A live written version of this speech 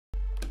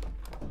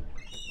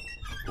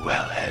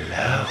Well,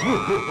 hello.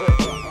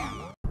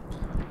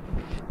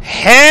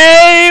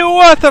 Hey,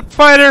 what's up,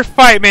 Fighter?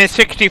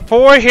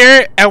 Fightman64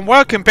 here, and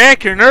welcome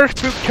back to another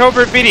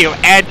Spooktober video,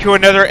 and to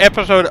another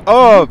episode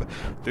of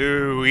the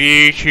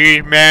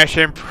Luigi's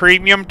Mansion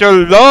Premium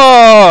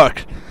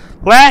Deluxe.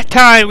 Last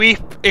time we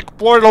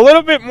explored a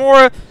little bit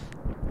more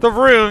the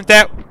room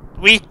that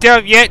we still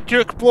have yet to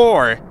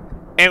explore,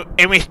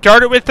 and we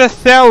started with the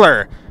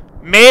cellar,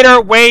 made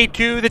our way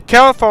to the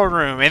telephone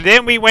room, and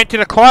then we went to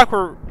the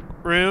clockwork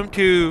room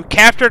to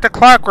capture the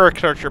clockwork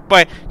searcher,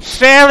 but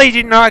sadly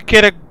did not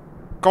get a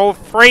gold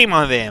frame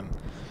on them.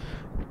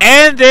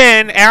 And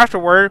then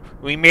afterward,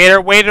 we made our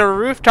way to the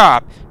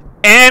rooftop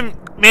and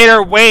made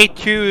our way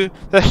to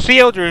the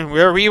sealed room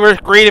where we were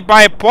greeted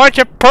by a bunch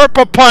of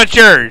purple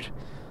punchers.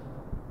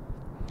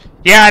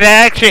 Yeah,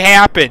 that actually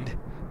happened.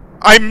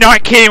 I'm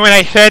not kidding when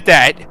I said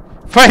that.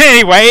 But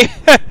anyway,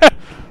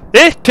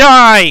 this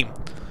time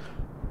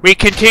we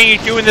continue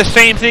doing the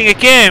same thing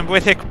again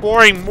with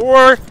exploring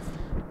more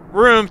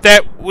rooms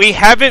that we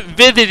haven't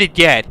visited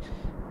yet.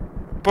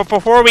 But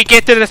before we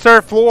get to the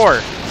third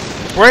floor,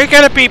 we're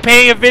going to be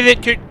paying a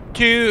visit to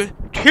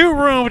two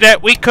rooms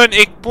that we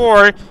couldn't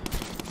explore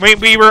when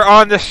we were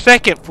on the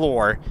second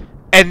floor.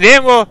 And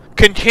then we'll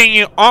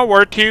continue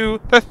onward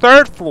to the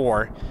third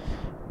floor.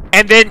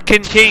 And then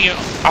continue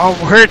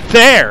onward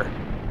there.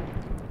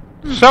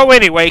 So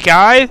anyway,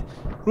 guys,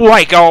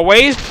 like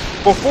always,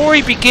 before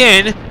we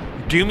begin,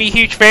 do me a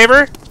huge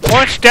favor,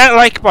 punch that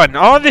like button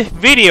on this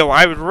video.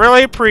 I would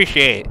really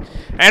appreciate it.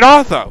 And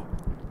also,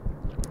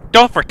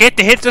 don't forget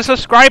to hit the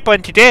subscribe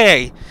button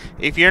today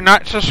if you're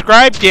not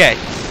subscribed yet,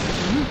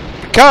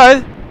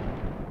 because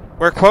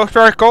we're close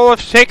to our goal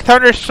of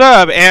 600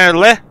 subs and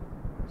less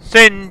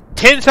than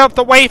 10 subs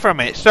away from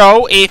it.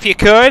 So if you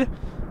could,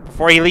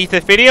 before you leave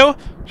this video,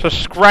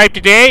 subscribe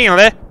today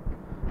and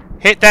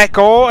hit that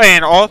goal,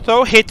 and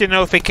also hit the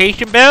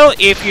notification bell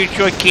if you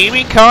enjoy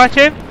gaming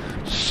content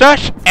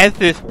such as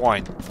this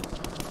one.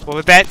 Well,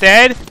 with that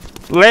said,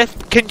 let's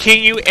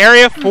continue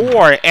Area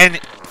 4 and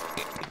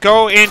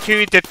go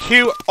into the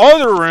two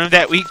other rooms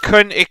that we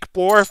couldn't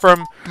explore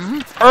from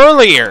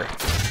earlier.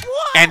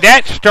 And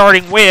that's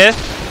starting with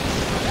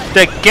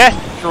the guest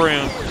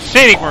room,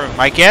 sitting room,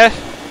 I guess.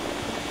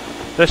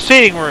 The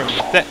sitting room,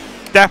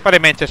 that's what I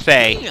meant to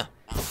say.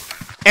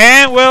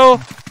 And we'll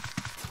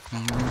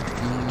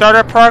start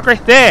our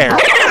progress there.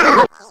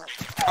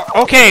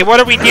 Okay, what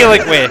are we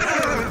dealing with?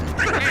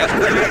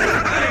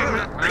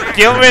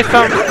 Dealing with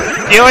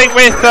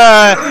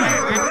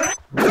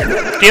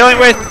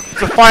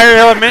the fire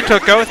elemental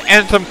ghost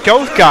and some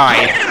ghost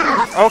guys.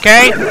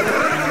 Okay.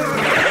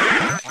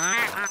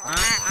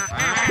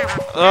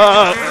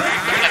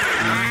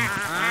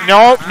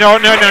 No.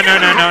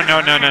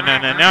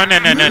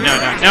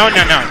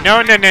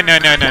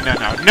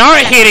 Not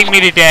hitting me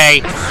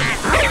today.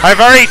 I've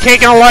already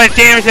taken a lot of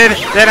damage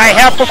that I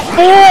have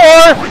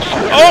before.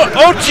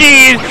 Oh,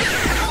 jeez.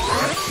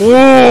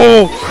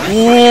 Ooh,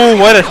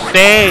 what a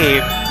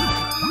save.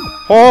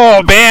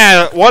 Oh,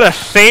 man, what a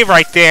save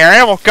right there. I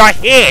almost got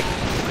hit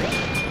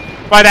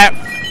by that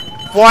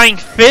flying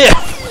fist.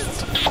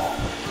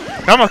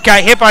 I almost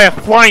got hit by a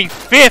flying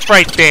fist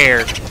right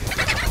there.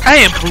 I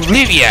am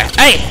Bolivia.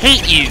 I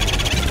hate you.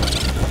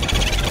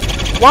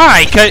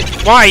 Why?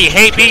 Why? You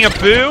hate being a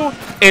boo?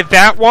 Is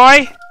that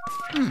why?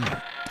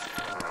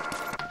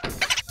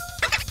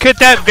 Could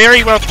that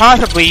very well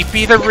possibly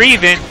be the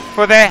reason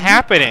for that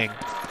happening?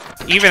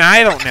 Even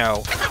I don't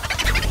know.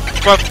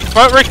 But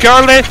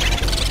regardless,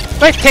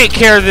 let's take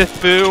care of this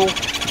boo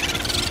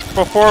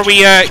before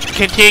we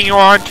continue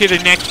on to the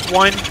next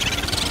one.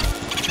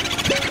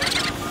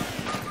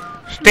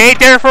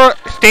 Stayed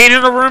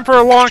in the room for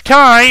a long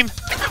time.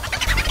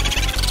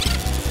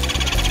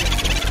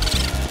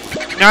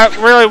 Not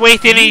really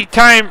wasting any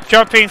time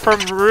jumping from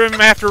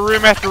room after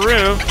room after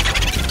room.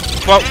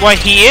 But what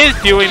he is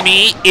doing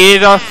me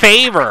is a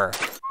favor.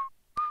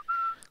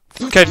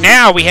 Because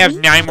now we have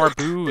 9 more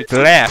boos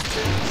left.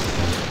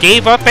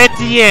 Gave up at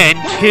the end,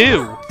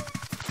 too.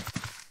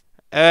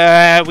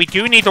 We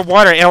do need the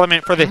water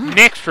element for the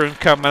next room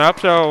coming up,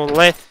 so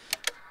let's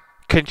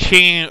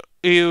continue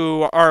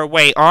our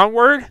way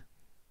onward.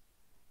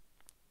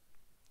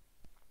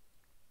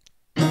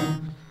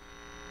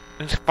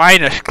 Let's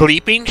find a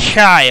sleeping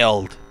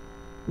child.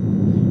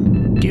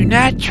 Do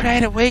not try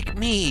to wake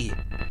me.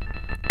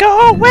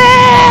 Go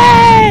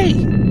away!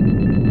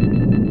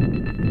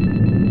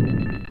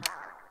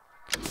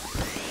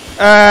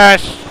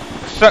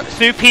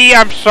 Soupy,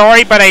 I'm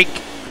sorry, but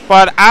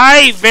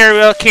I very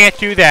well can't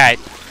do that.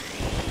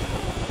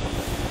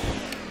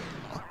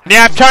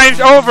 Nap time's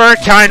over.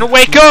 Time to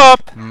wake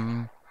up.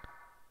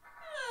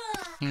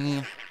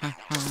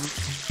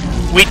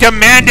 We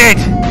demand it.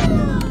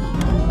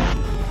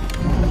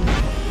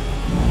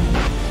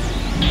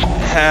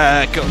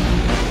 Go.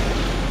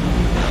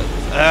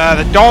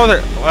 The dolls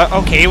are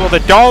okay. Well, the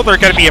dolls are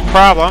gonna be a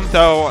problem,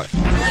 so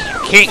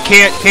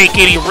can't take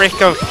any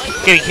risk of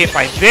getting hit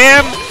by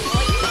them.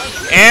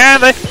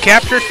 And let's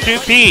capture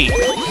Soupy.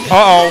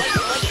 Uh-oh.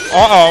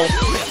 Uh-oh.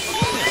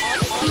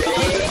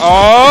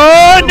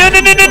 Oh, no, no,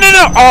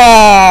 no!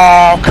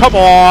 Oh, come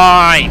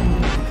on!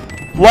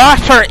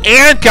 Lost her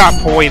and got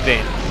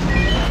poisoned.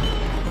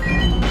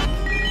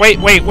 Wait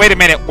a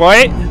minute,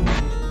 what?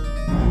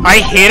 I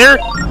hit her?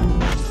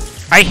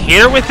 I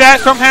hit her with that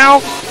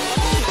somehow?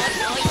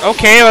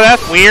 Okay, well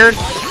that's weird.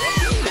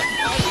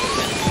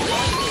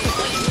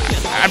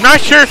 I'm not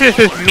sure if this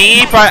is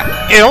me, but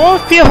it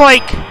almost feels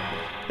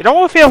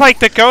like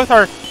the ghosts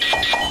are,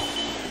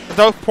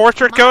 those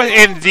portrait ghosts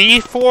in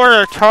these four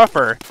are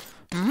tougher.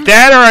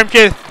 That or I'm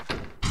just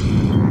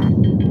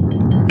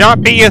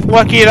not being as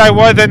lucky as I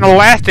was in the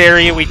last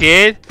area we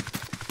did.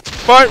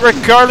 But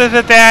regardless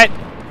of that,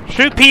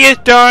 Soupy is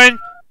done.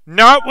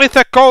 Not with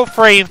a gold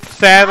frame,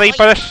 sadly,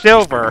 but a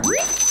silver.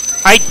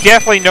 I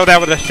definitely know that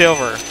was a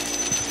silver.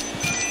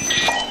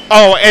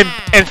 Oh,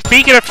 and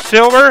speaking of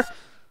silver,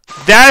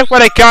 that is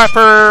what I got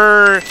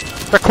for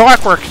the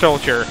Clockwork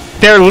Soldier,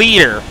 their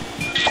leader.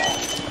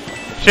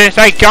 Since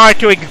I got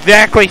to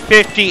exactly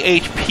 50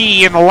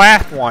 HP in the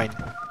last one.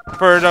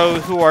 For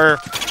those who are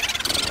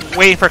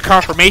waiting for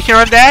confirmation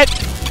on that,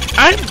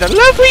 I'm the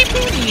lovely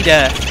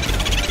Bonita.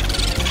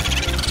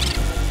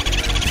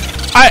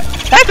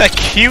 That's a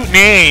cute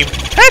name.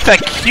 That's a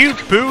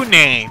cute boo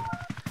name.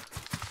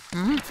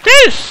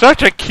 That is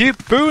such a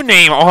cute boo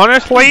name,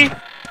 honestly.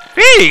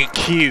 Very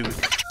cute.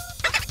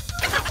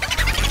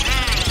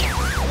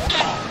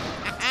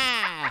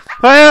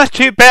 Well, it's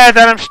too bad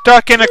that I'm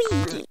stuck in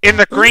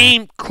the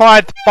green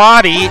Clyde's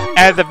body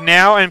as of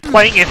now and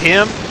playing at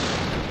him.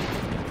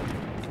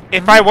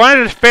 If I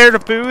wanted to spare the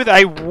booth,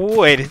 I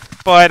would,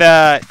 but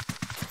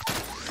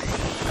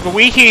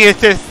Luigi is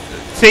just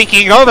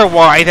thinking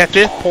otherwise at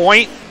this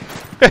point.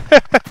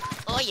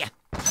 Oh yeah.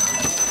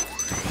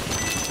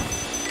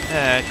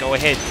 Go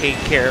ahead and take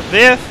care of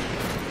this.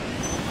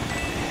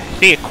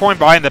 See a coin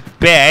behind the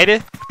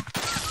bed.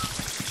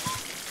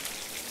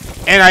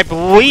 And I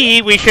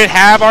believe we should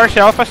have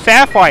ourselves a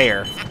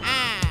sapphire.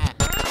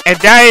 And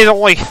that is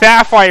only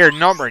sapphire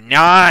number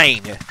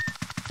 9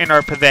 in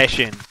our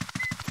possession.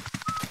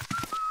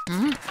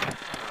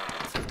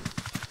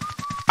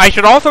 I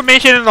should also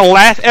mention in the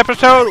last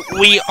episode,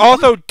 we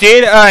also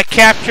did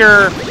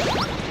capture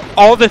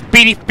all the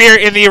Speedy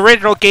Spirit in the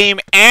original game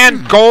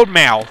and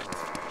Goldmouth.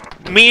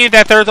 Meaning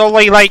that there's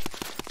only like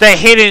the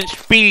hidden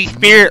Speedy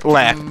Spirit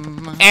left.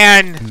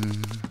 And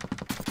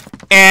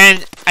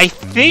I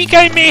think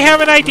I may have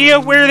an idea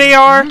where they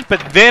are,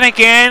 but then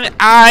again,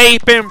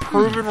 I've been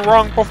proven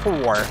wrong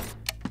before.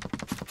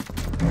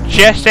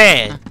 Just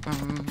saying.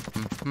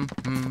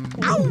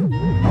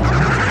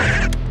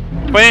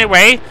 But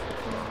anyway,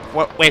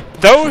 with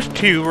those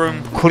two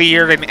rooms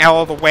cleared and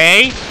out of the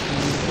way,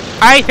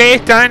 I say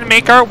it's time to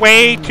make our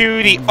way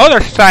to the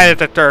other side of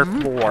the third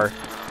floor.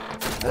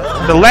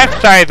 The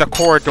left side of the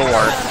corridor,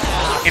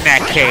 in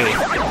that case.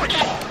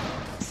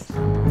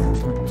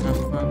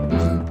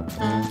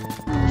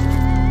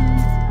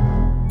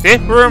 This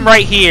room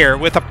right here,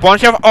 with a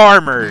bunch of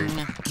armors.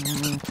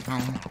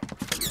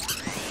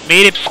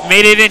 Made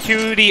it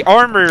into the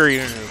armory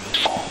room.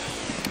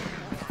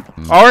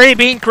 Already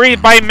being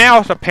greeted by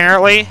mouse,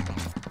 apparently.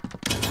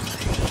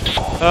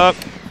 I'm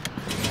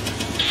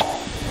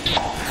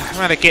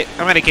gonna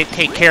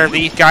take care of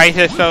these guys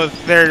just so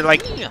they're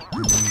like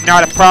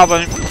not a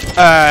problem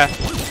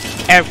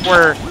as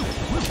we're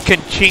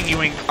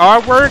continuing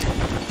onward.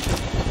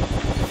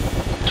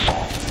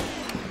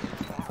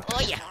 Oh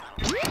yeah.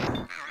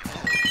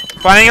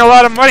 Finding a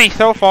lot of money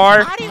so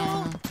far.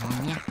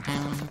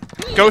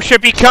 Ghost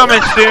should be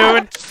coming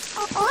soon.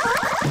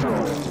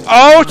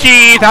 Oh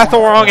geez, that's the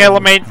wrong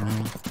element.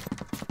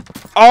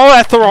 Oh,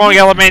 that's the wrong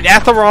element.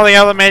 That's the wrong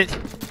element.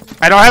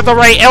 I don't have the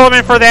right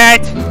element for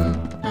that.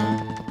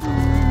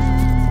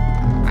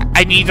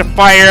 I need the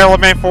fire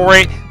element for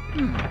it.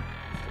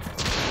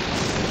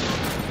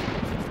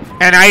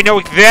 And I know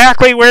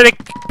exactly where to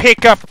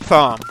pick up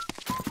some.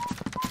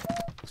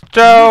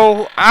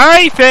 So,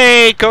 I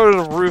say go to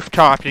the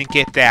rooftop and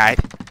get that.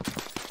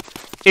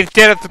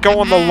 Instead of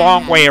going the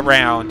long way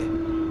around.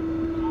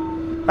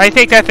 I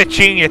think that's a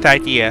genius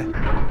idea.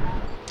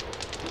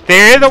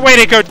 There is a way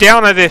to go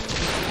down on this.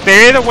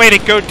 There is a way to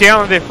go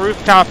down on this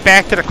rooftop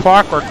back to the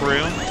Clockwork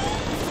Room.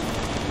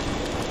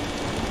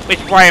 Which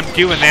is why I'm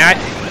doing that.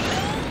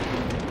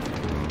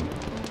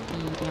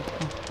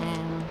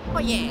 Oh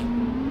yeah.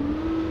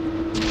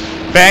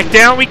 Back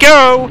down we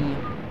go!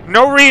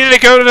 No reason to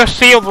go to the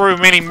sealed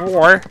room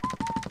anymore.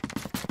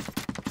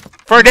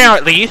 For now,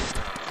 at least.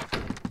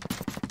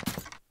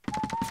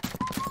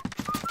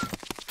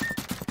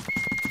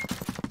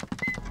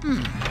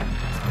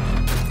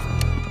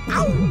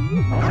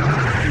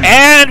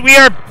 And we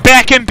are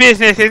back in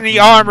business in the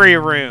armory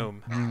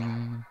room.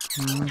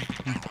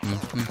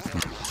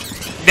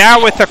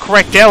 Now with the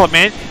correct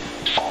element.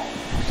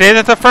 This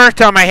is the first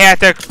time I had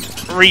to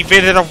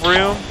revisit a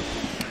room.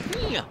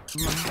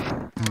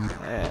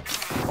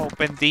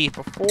 Opened these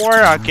before.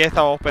 I guess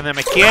I'll open them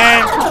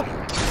again.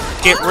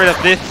 Get rid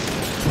of this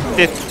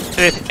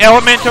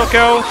elemental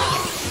ghost.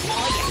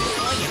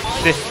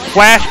 This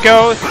flash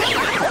ghost.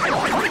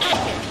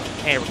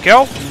 There we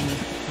go.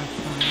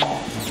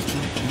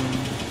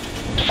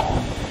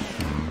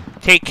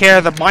 take care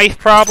of the mice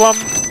problem.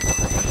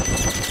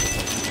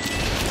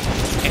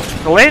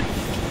 Excellent.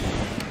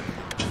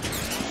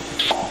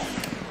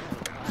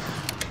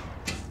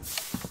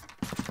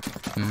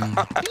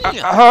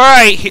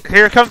 Alright,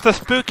 here comes the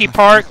spooky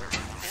part.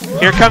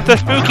 Here comes the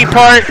spooky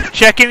part.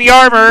 Checking the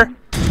armor.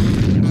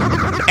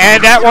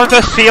 And that one's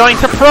a ceiling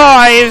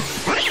surprise.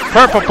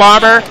 Purple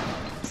bomber.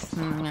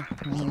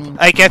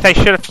 I guess I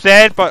should have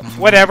said, but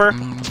whatever.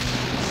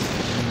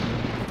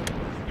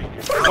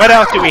 What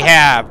else do we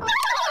have?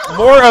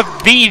 More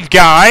of these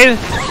guys.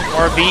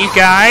 More of these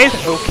guys.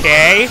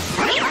 Okay.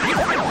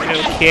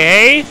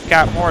 Okay.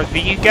 Got more of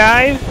these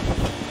guys.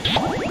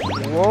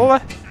 Cool.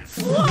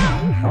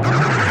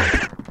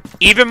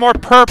 Even more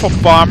purple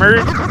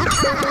bombers.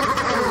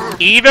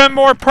 Even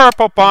more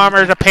purple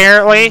bombers,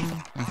 apparently.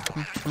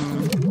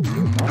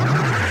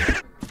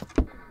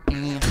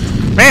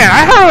 Man,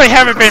 I really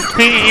haven't been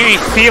seeing any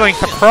ceiling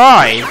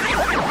surprise.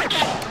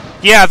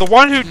 Yeah, the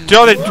one who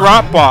doesn't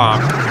drop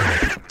bomb.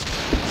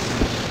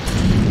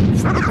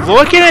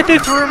 Looking at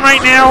this room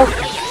right now,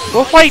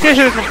 looks like this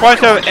is a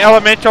bunch of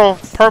elemental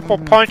purple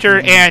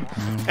puncher and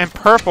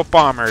purple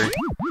bombers.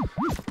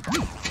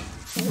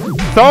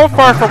 So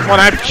far from what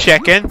I'm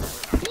checking.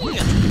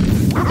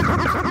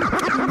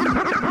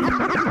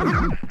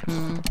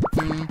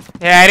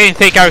 Yeah, I didn't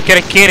think I was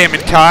gonna get him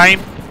in time,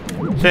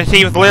 since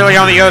he was literally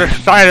on the other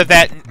side of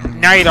that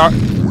night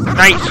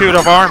suit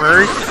of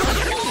armor.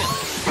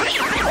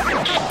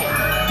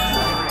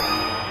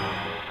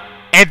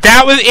 And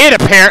that was it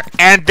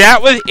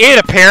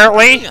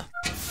apparently.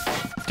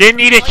 Didn't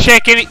need to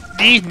check any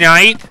these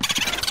nights.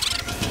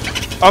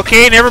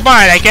 Okay, never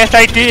mind. I guess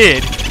I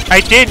did.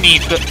 I did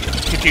need to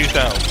do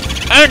so.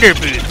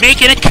 Underboot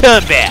making a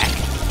comeback.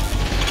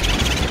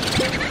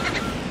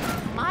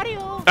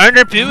 Mario.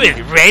 Underboot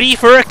is ready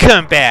for a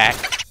comeback.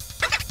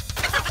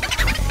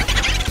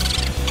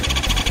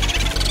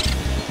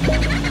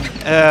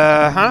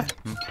 Uh-huh.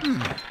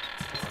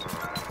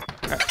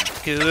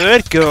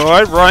 Good,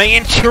 good. Running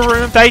into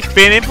rooms I've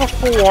been in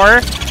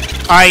before.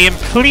 I am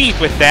pleased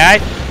with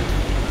that.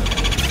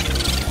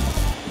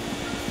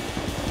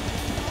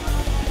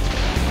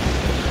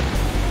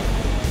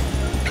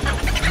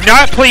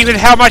 Not pleased with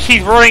how much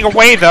he's running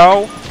away,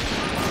 though.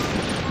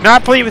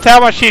 Not pleased with how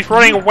much he's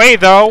running away,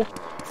 though.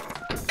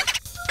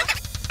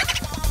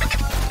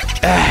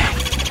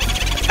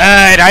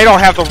 And I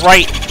don't have the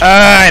right.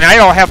 And I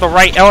don't have the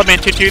right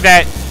element to do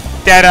that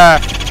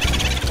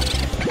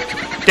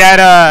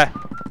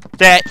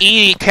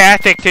easy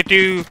tactic to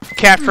do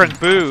capturing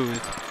booze,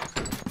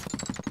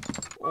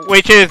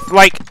 which is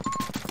like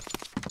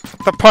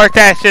the part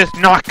that's just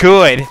not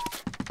good.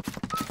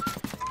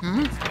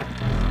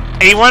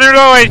 And you wanna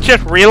know what I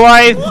just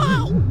realized?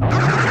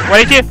 What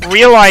I just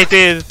realized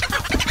is,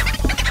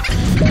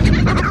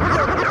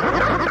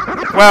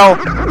 well,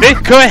 this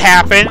could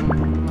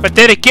happen, but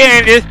then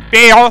again, this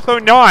may also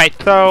not,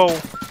 so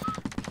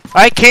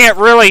I can't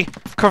really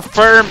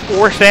confirm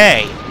or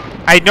say.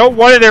 I know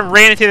one of them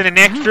ran into the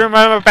next room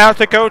I'm about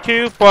to go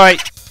to, but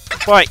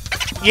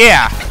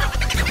yeah.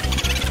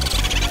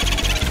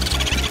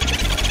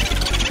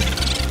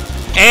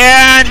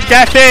 And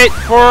that's it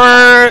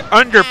for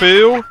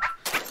Underboo.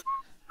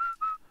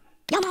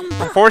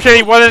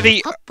 Unfortunately, one of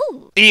the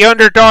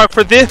underdog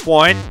for this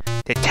one,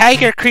 the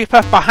tiger creeps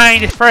up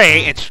behind his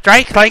prey and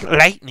strikes like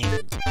lightning.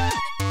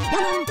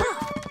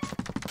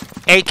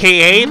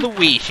 AKA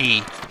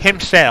Luigi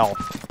himself.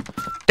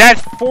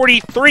 That's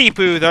 43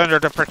 booths under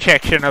the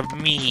protection of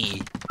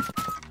me.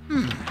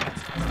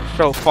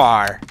 So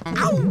far.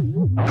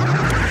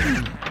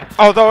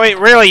 Although it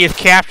really is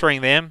capturing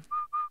them.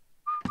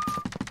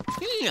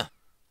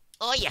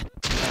 Oh yeah.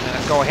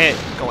 Go ahead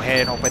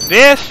and open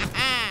this.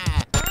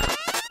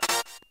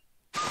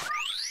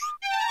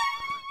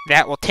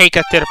 That will take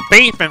us to the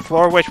basement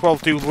floor, which we'll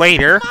do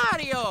later.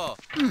 Mario.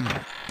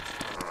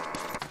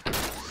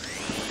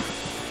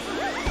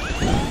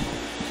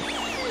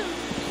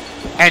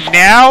 And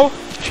now,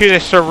 to the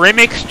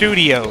Ceramic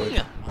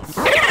Studios.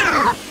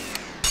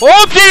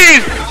 Oh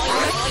jeez!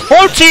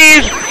 Oh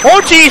jeez!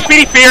 Oh jeez,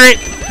 Speedy Spirit!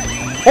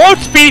 Oh,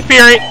 Speedy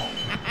Spirit!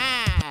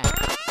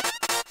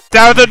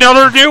 That was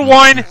another new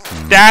one!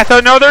 That's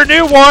another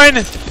new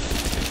one!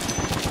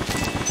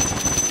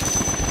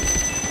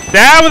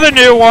 That was a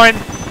new one!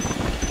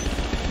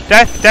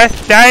 That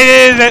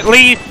is at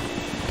least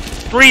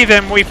 3 of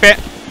them we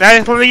found. That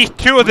is at least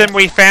 2 of them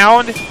we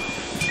found.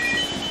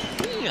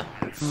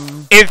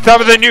 In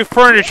some of the new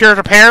furniture,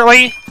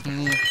 apparently.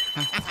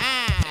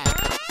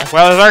 As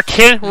well as our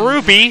kid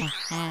Ruby.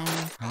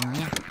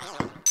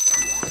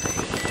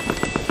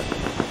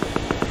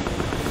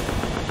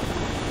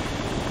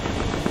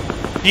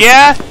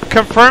 Yeah,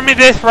 confirming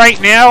this right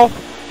now.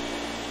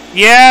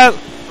 Yeah,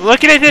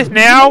 looking at this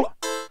now.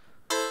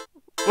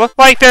 Looks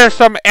like there's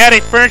some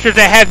added furniture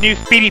that has new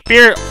Speedy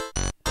Spirit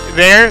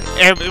there,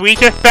 and we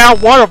just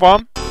found one of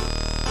them.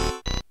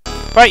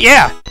 But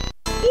yeah.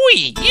 Oi,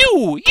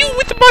 you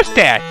with the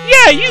mustache.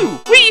 Yeah, you.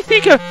 What do you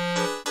think of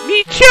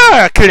me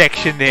Chara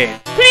collection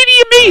then?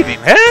 Pretty amazing,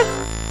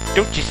 huh?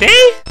 Don't you say?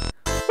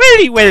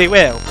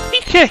 Well,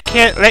 be just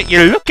can't let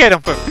you look at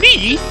them for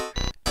free.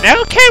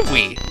 Now can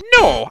we?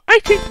 No, I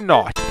think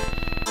not.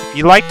 If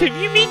you like to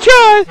view me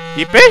Jaws,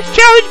 you best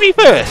challenge me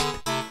first.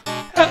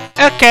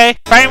 Okay,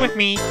 fine with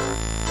me.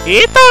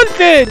 It's all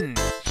done.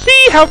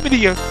 See how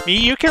many of me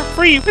you can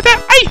free with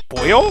that ice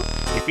boil.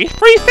 If you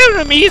free 7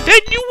 of me, then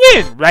you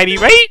win, righty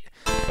right?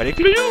 But if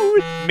you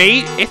lose,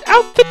 mate, it's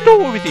out the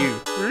door with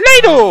you.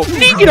 Righto,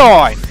 bring it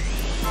on.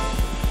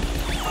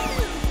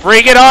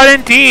 Bring it on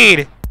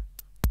indeed.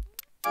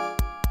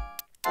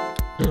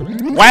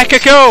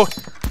 Whack-a-go.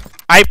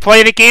 I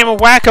played a game of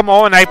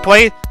Whack-a-Mole and I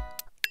played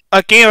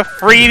a game of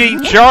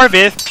freeing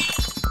Jarvis,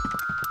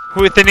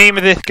 who is the name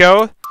of this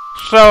ghost.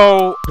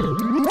 So,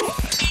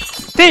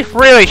 this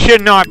really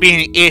should not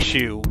be an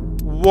issue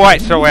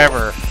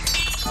whatsoever.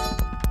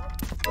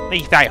 At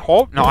least I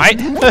hope not.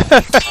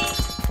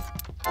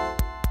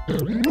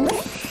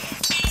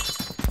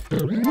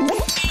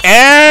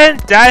 And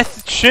that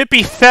should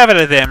be 7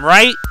 of them,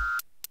 right?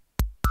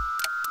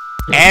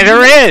 And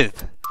there is!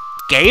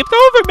 Game's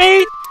over,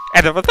 mate!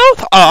 And the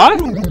results are...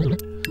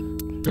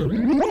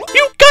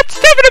 You got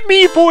 7 of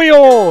me,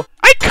 boyo!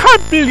 I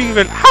can't believe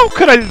it! How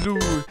could I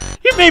lose?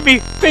 You made me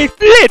face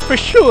lit for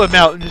sure,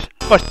 Mountains.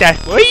 But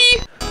that's why...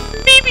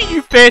 Maybe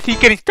you fancy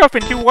getting stuff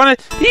into one of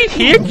these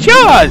here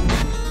jars!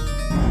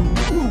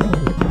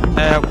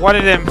 One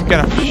of them's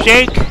gonna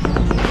shake.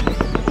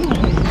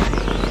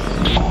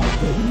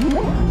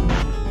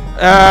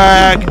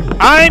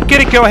 I'm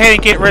gonna go ahead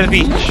and get rid of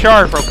these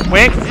shards real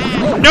quick.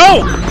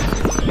 No!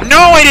 No,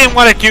 I didn't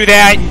want to do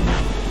that!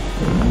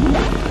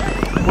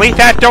 At least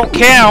that don't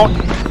count.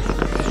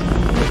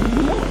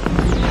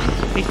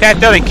 At least that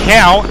doesn't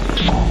count.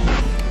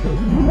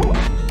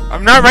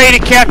 I'm not ready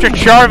to capture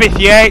Jarvis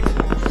yet.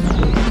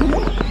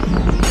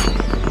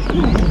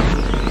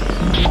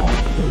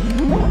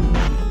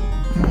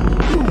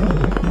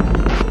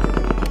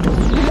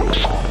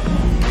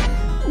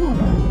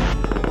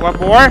 One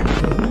more.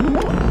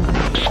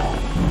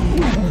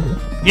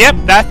 Yep,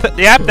 that's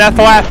the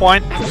last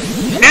one.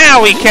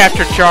 Now we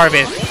capture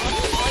Jarvis.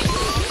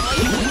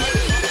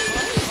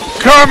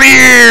 Come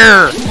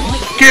here!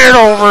 Get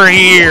over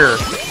here!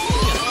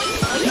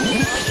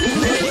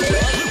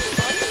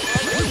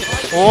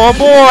 Oh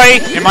boy!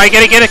 Am I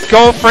gonna get a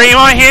gold frame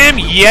on him?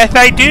 Yes,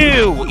 I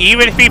do!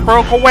 Even if he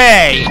broke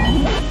away.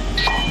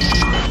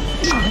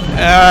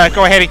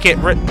 Go ahead and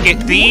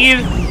get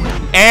these.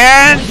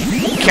 And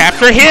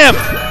capture him!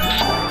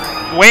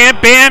 Wham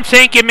bam,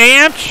 thank you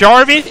ma'am,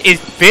 Jarvis is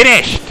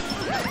finished!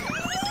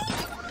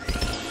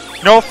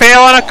 No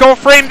fail on a gold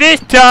frame this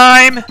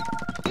time!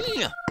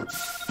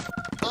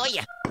 Oh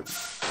yeah.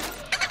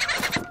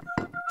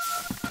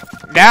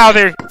 Now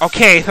there's...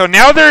 Okay, so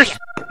now there's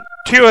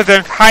 2 of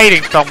them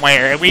hiding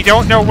somewhere, and we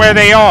don't know where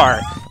they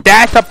are.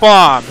 That's a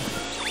bomb.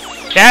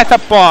 That's a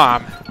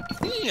bomb.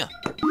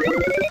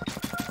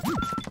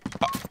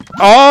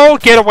 Oh,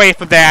 get away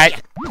from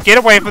that. Get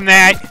away from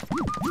that.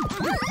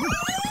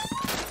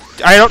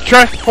 I don't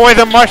trust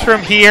poison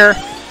mushroom here.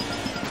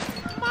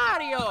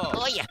 Mario.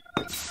 Oh yeah.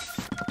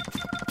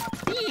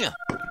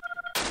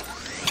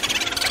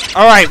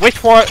 Alright,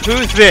 which one?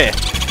 Who's this?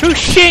 Who's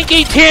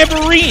shaking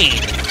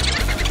tambourine?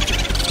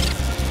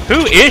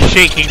 Who is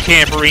shaking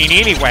tambourine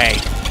anyway?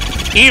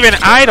 Even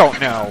I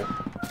don't know.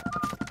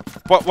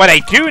 But what I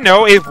do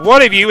know is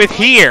one of you is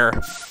here.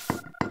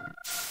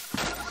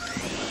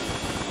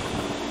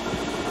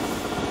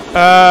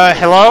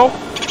 Hello?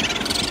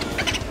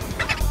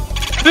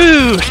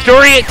 Boo!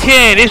 Story at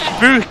 10, it's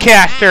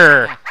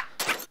Boothcaster!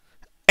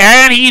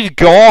 And he's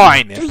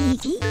gone!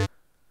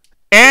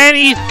 And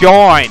he's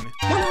gone!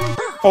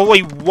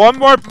 Only one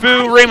more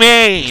Boo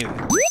remains!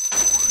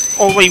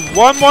 Only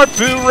one more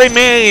Boo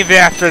remains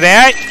after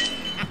that!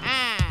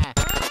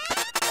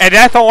 And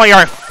that's only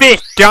our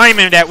 5th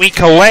diamond that we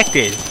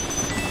collected!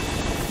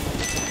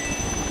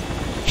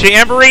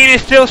 Tambourine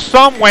is still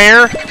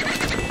somewhere!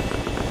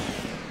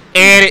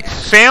 And it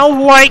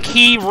sounds like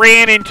he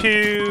ran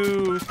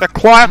into the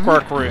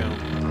clockwork room.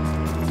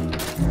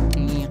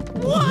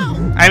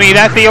 I mean,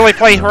 that's the only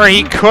place where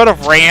he could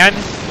have ran.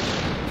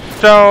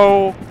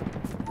 So,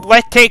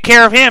 let's take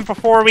care of him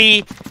before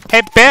we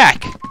head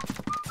back.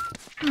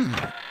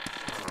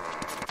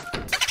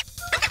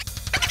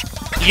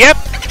 Yep,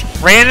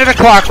 ran to the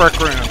clockwork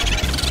room.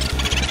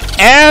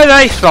 As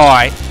I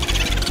saw it.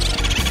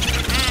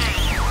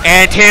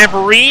 And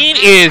Tambourine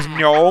is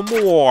no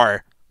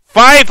more.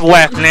 5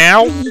 left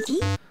now.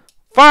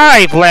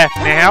 5 left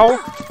now.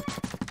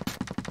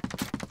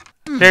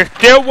 There's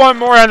still one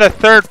more on the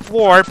 3rd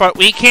floor, but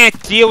we can't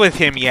deal with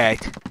him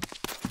yet.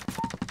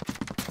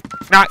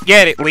 Not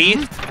yet, at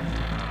least.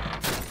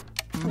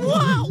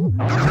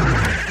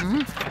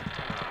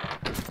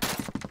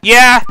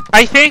 Yeah,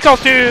 I think I'll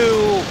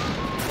do...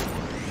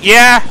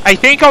 Yeah, I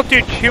think I'll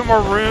do 2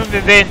 more rooms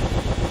and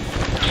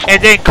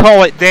then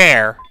call it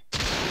there.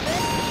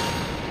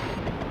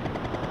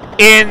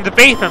 In the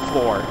basement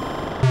floor.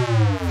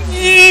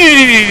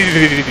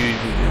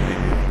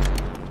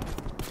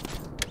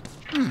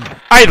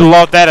 I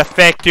love that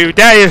effect, dude.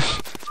 That is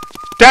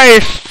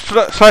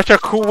such a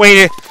cool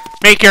way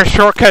make your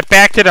shortcut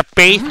back to the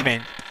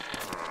basement.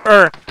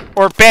 Or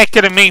back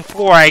to the main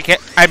floor,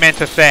 I meant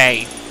to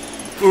say.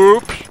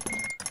 Oops.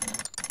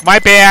 My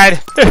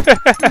bad.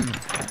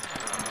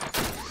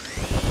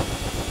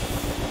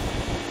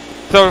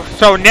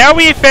 So now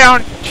we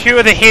found 2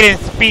 of the hidden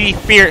Speedy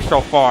Spirits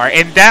so far,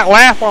 and that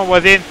last one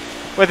was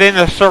within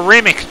the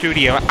ceramic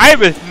studio. I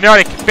was not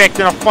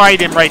expecting to find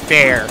him right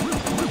there.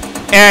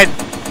 And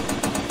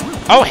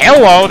oh,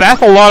 hello,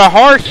 that's a lot of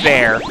hearts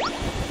there.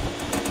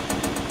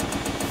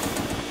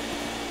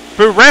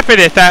 Boo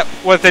Rapidus, that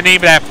was the name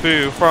of that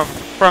boo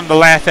from the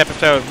last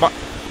episode.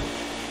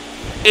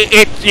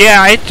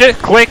 Yeah, it just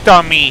clicked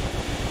on me.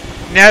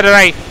 Now that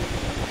I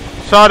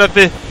saw that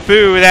this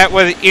boo that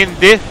was in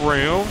this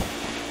room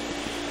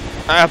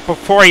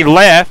before he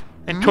left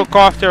and took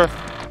off to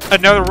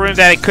another room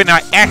that I could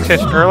not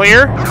access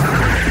earlier.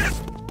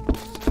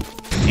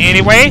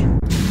 Anyway,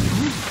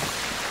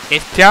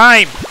 it's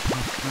time.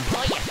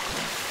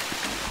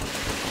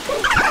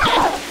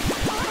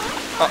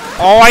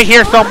 Oh, I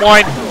hear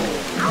someone.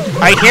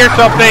 I hear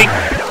something.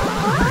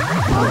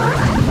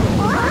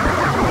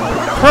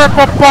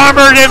 Purple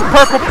bombers and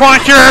purple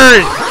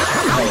punchers!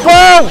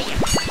 Whoa!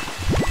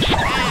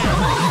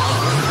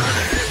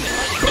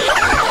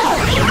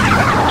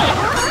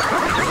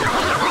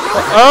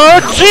 Oh,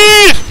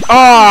 jeez!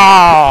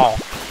 Oh!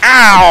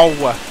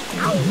 Ow!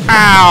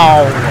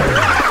 Ow!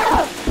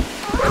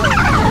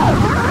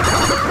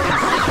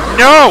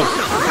 No!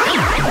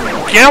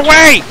 Get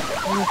away!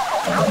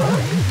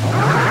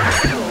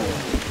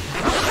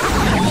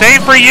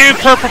 Same for you,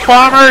 purple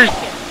bombers!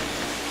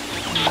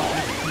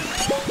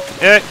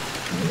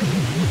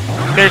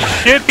 There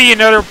should be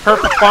another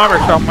purple bomber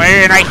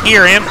somewhere, and I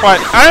hear him, but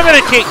I'm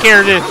gonna take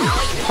care of this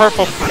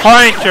purple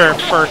puncher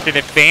first in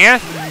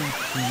advance.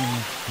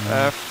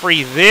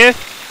 Freeze this.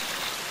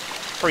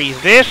 Freeze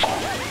this.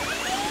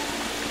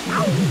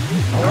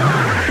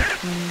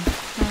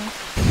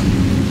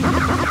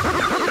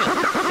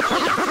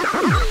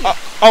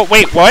 Oh,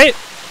 wait, what?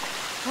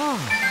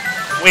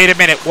 Wait a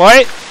minute,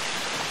 what?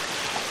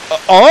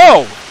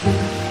 Oh!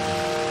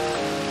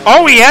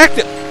 Oh,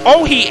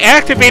 he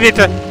activated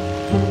the...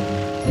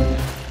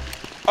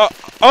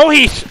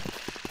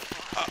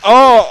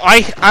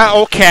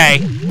 okay.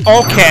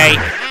 Okay.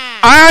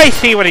 I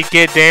see what he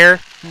did there.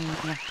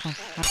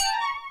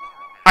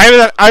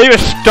 I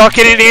was stuck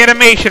in an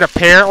animation,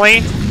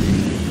 apparently.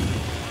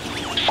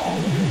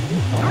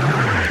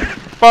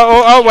 But,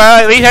 oh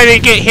well, at least I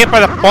didn't get hit by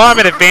the bomb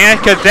in advance,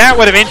 because that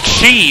would have been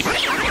cheap.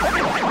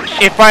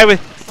 If I was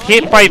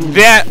hit by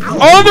that.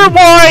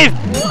 Otherwise!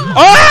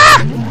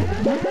 Ah!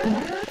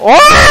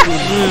 Ah!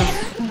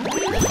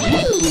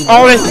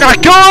 Oh, that's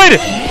not good!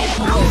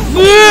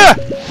 Ugh!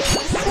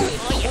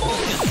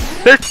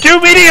 There's too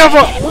many of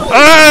them!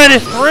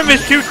 This room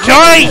is too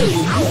tight!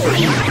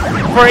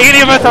 For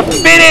any of us to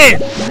fit in!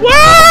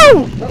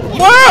 Whoa!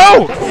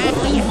 Whoa!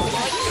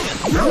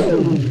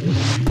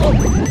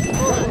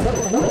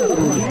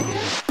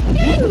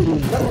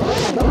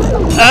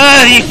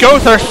 These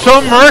ghosts are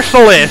so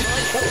merciless!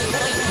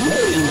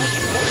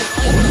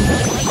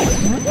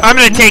 I'm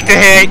gonna take the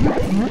hit!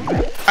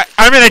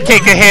 I'm gonna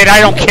take the hit, I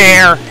don't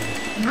care!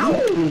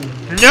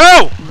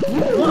 No!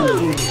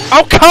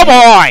 Oh, come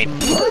on!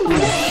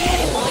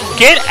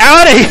 Get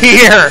out of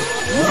here!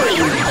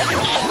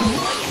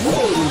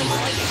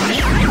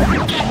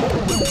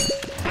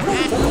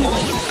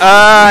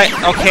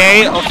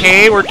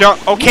 Okay, we're done.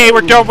 Okay,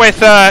 we're done with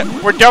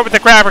the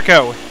grabber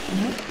code.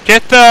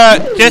 Just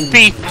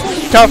the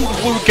tough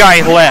blue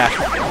guy left,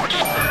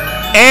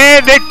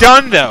 and they're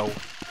done though.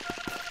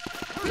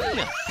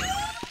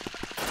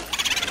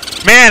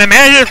 Man,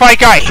 imagine if I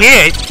got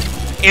hit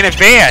in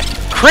advance.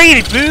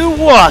 Crazy boo,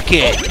 walk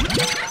it.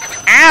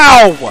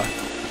 Ow!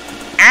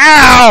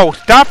 Ow!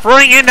 Stop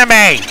running into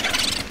me.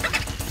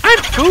 I'm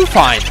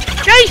Foofine.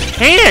 Nice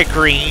hair,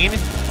 Green.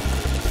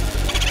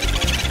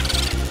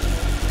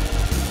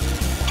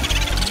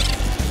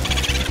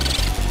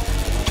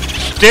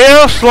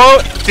 Still slow.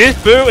 This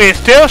boo is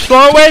still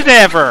slow as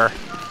ever.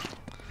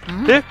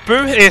 This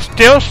boo is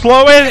still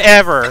slow as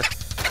ever.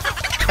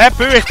 That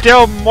boo is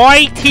still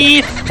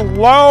mighty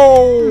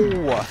slow.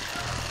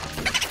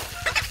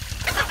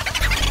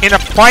 In a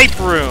pipe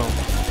room.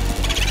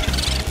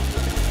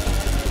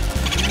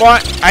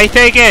 I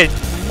take it.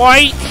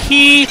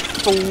 Mighty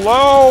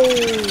slow.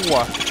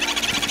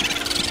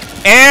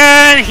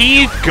 And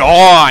he's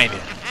gone.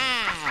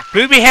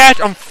 Booby Hatch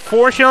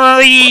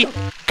unfortunately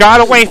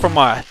got away from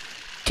us.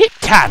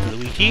 Tip-top,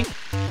 Luigi.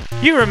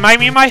 You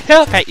remind me of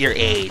myself at your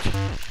age.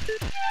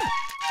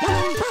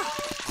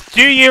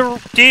 Do you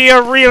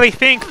really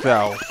think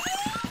so?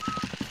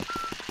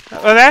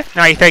 Well, that's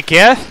nice, I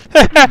guess.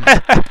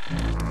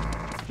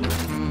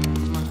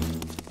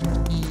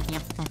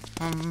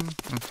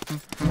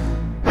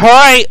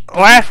 Alright,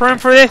 last room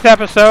for this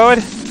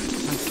episode.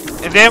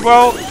 And then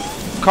we'll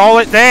call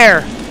it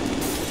there.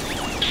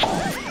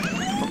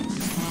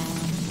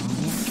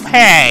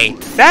 Hey,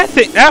 that's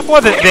it. That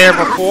wasn't there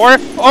before.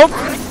 Oh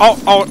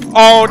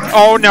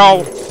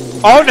no.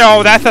 Oh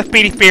no, that's a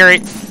Speedy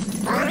Spirit.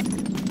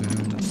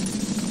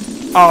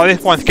 Oh,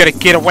 this one's gonna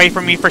get away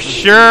from me for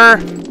sure.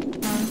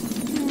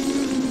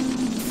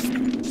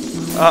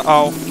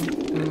 Uh-oh.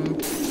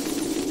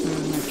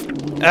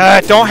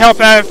 Don't help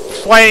out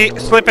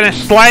slipping and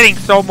sliding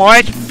so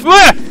much.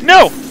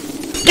 No!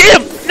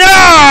 Get him!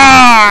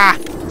 No!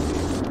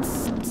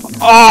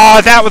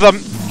 Oh,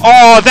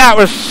 that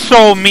was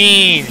so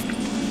mean.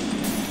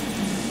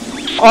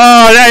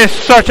 Oh, that is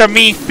such a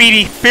mean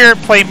Speedy Spirit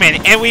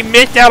placement, and we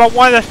missed out on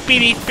one of the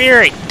Speedy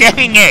Spirits.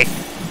 Dang it!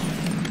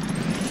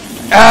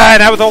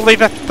 That was only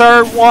the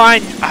third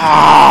one.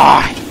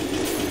 Ah!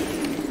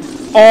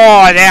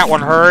 Oh, that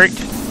one hurt.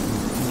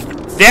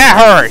 That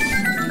hurt.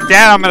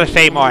 That I'm gonna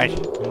say much.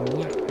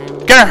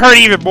 Gonna hurt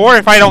even more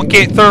if I don't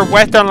get third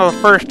west on the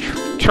first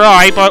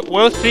try, but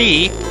we'll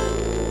see.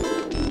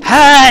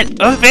 Hot!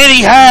 Oh,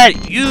 very hot!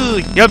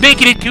 You're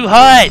making it too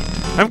hot!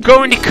 I'm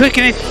going to cook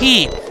in this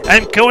heat!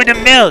 I'm going to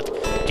melt!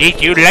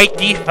 Did you light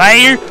the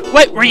fire?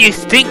 What were you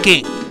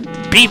thinking?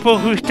 People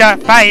who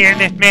start fire in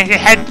this mess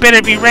had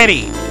better be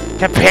ready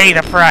to pay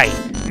the price.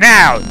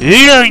 Now,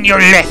 learn your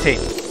lesson!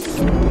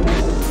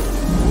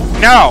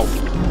 No!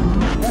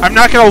 I'm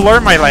not gonna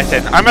learn my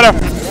lesson. I'm gonna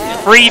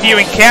freeze you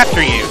and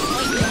capture you.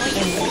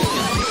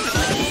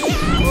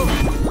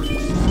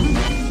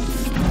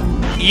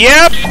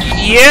 Yep!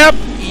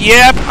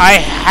 I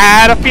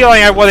had a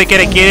feeling I wasn't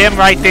gonna get him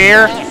right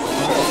there.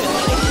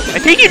 I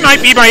think he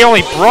might be my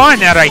only brawn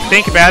now that I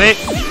think about it.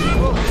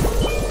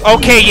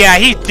 Okay, yeah,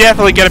 he's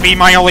definitely gonna be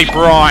my only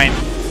brawn.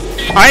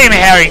 I am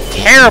having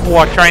terrible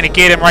luck trying to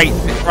get him right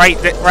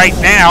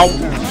now.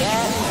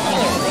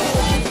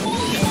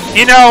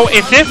 You know,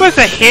 if this was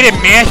a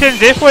hidden mansion,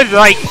 this would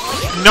like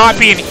not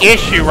be an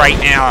issue right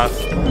now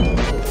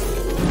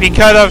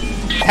because of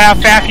how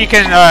fast you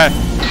can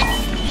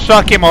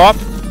suck him up.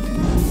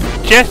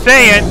 Just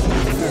saying.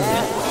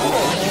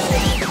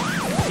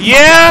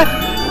 Yeah,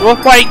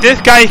 looks like this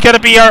guy's gonna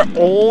be our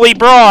only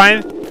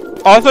brawn.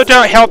 Also,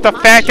 don't help the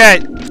fact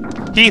that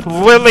he's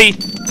literally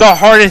the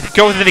hardest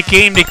ghost in the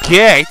game to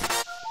get.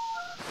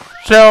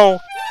 So,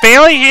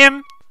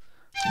 failing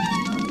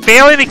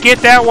to get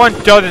that one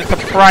doesn't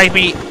surprise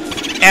me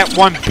at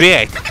one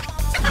bit.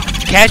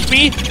 Catch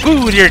me?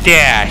 Boozer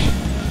Dash!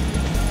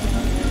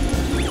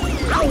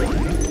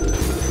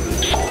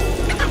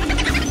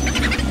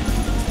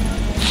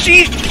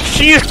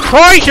 Jesus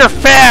Christ, you're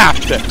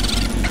fast!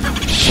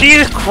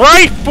 Jesus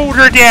Christ,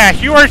 Boozer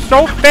Dash! You are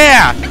so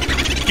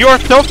fast! You are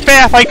so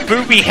fast like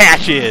booby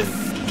hatches!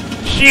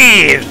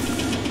 Jeez!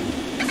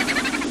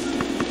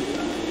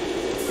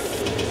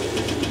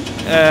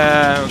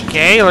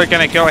 Okay, we're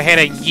gonna go ahead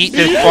and yeet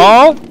this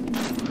ball.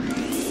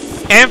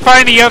 And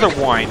find the other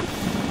one.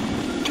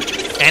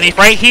 And he's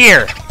right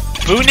here.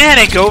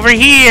 Boonetic over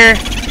here.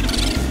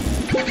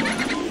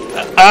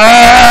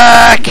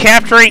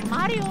 Capturing.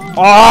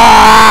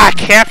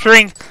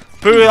 Capturing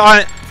Boo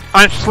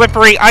on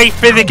slippery ice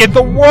physics is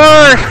the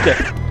worst!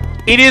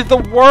 It is the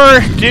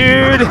worst,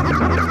 dude!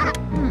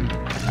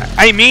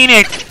 I mean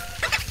it!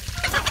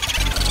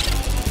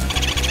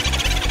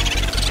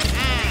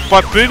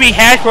 But Booby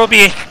Hatch will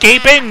be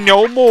escaping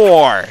no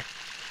more!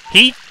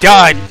 He's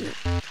done!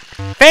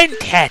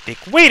 Fantastic!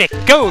 Way to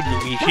go,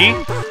 Luigi!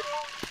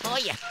 Oh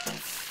yeah!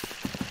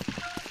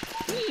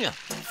 Yeah!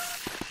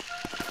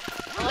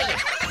 Oh yeah!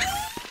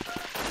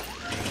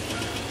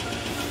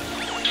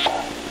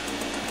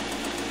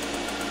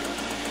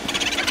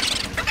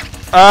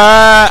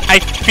 I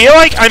feel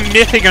like I'm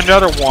missing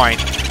another one.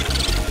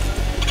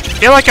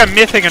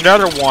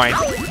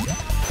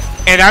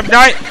 And I'm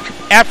not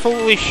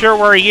absolutely sure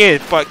where he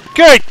is, but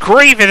good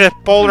grief is this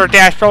Boulder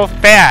Dash so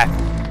fast.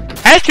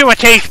 Has too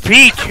much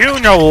HP too,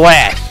 no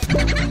less.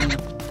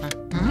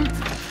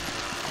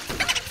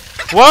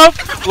 Well,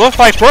 looks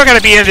like we're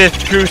gonna be in this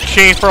goose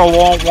chase for a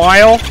long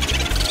while.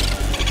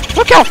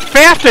 Look how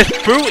fast this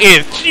Boo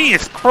is,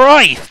 Jesus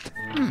Christ!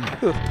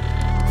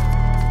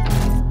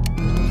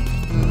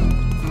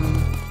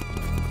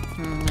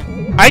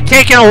 I've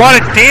taken a lot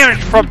of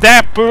damage from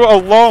that Boo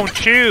alone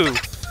too,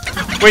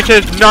 which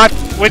is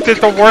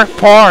the worst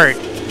part.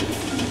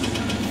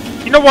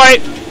 You know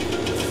what?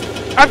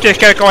 I'm just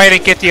gonna go ahead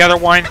and get the other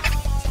one.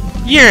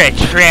 You're a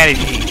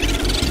strategy.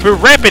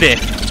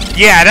 Burepitus.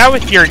 Yeah, that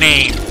was your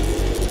name.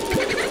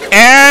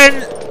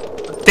 And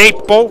they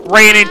both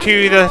ran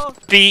into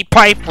the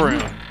pipe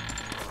room.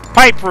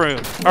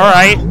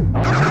 Alright.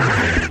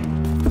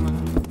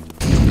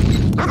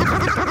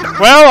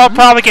 Well, I'll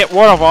probably get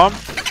one of them.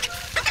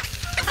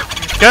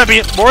 It's gonna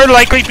be more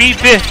likely be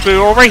this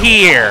Boo over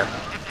here.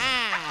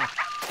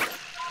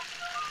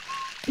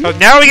 So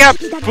now we got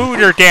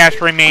Boozer Dash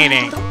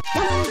remaining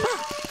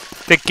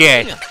to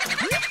get.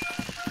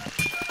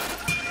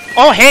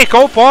 Oh, hey,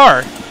 Gold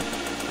Bar.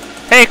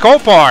 Hey,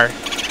 Gold Bar.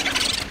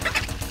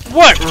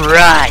 What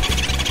right?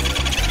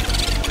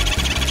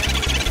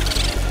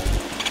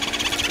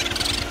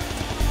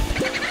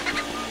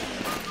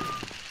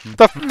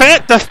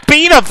 The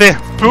speed of this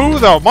Boo,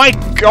 though, my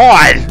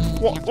God!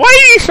 Why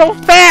are you so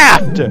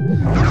fast?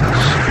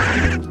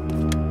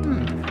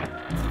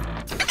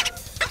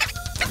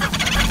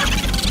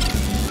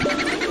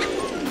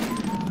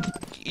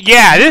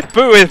 Yeah, this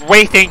boo is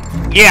wasting.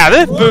 Yeah,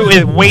 this boo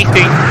is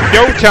wasting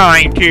no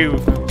time to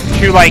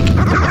like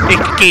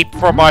escape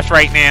from us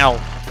right now.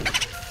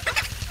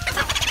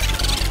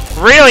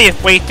 Really,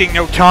 is wasting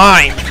no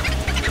time.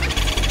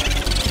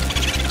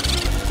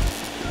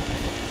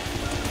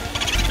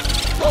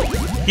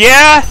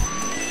 Yeah.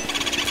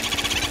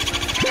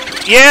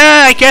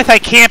 Yeah, I guess I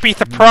can't be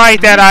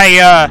surprised that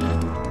I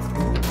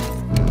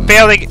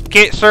failed to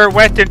get Sir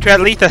Weston to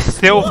at least a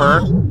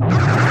silver.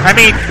 I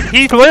mean,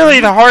 he's literally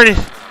the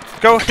hardest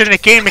ghost in the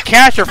game to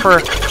capture for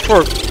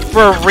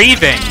a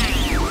reason.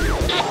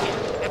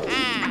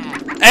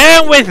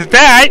 And with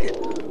that,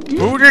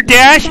 Booter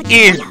Dash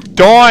is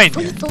done.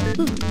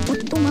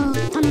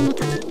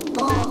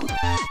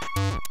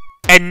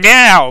 And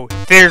now,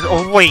 there's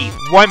only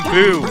one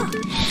boo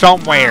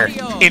somewhere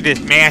in this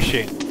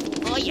mansion.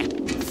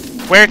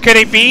 Where could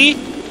it be?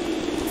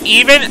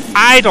 Even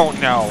I don't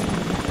know.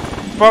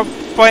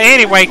 But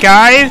anyway,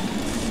 guys.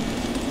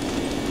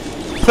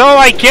 So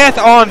I guess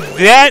on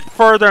that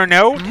further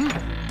note,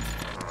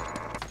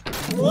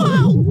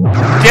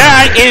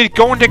 that is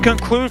going to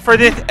conclude for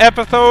this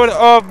episode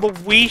of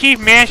Luigi's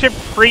Mansion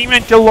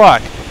Premium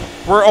Deluxe.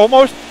 We're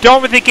almost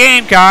done with the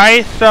game,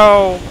 guys.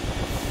 So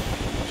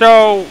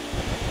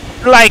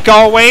like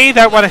always,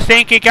 I want to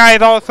thank you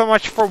guys all so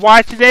much for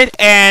watching it.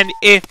 And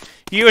if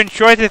you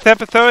enjoyed this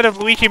episode of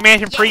Luigi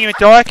Mansion Premium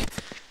Deluxe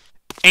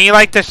and you'd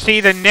like to see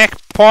the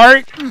next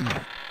part,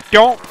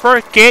 don't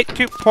forget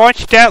to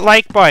punch that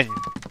like button.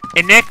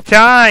 And next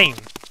time,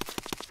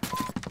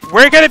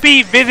 we're going to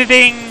be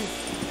visiting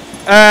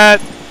the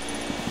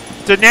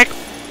next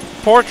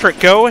portrait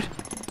ghost,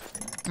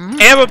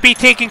 and we'll be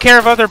taking care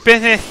of other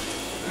business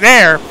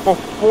there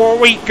before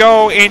we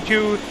go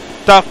into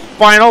the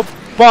final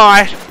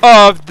boss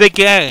of the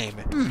game.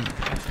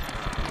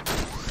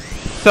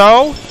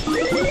 So,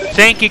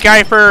 thank you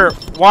guys for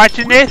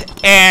watching this,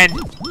 and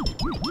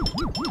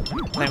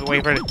let me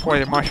wait for the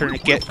poison mushroom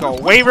to go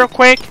away real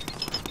quick.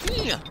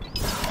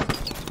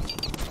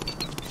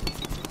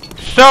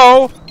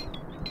 So,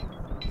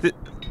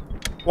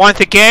 once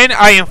again,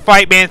 I am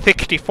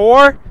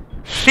Fightman64.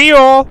 See you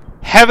all.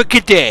 Have a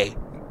good day.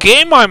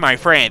 Game on, my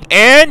friend,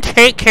 and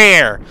take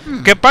care.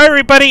 Goodbye,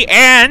 everybody,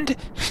 and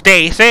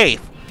stay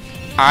safe.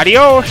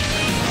 Adios.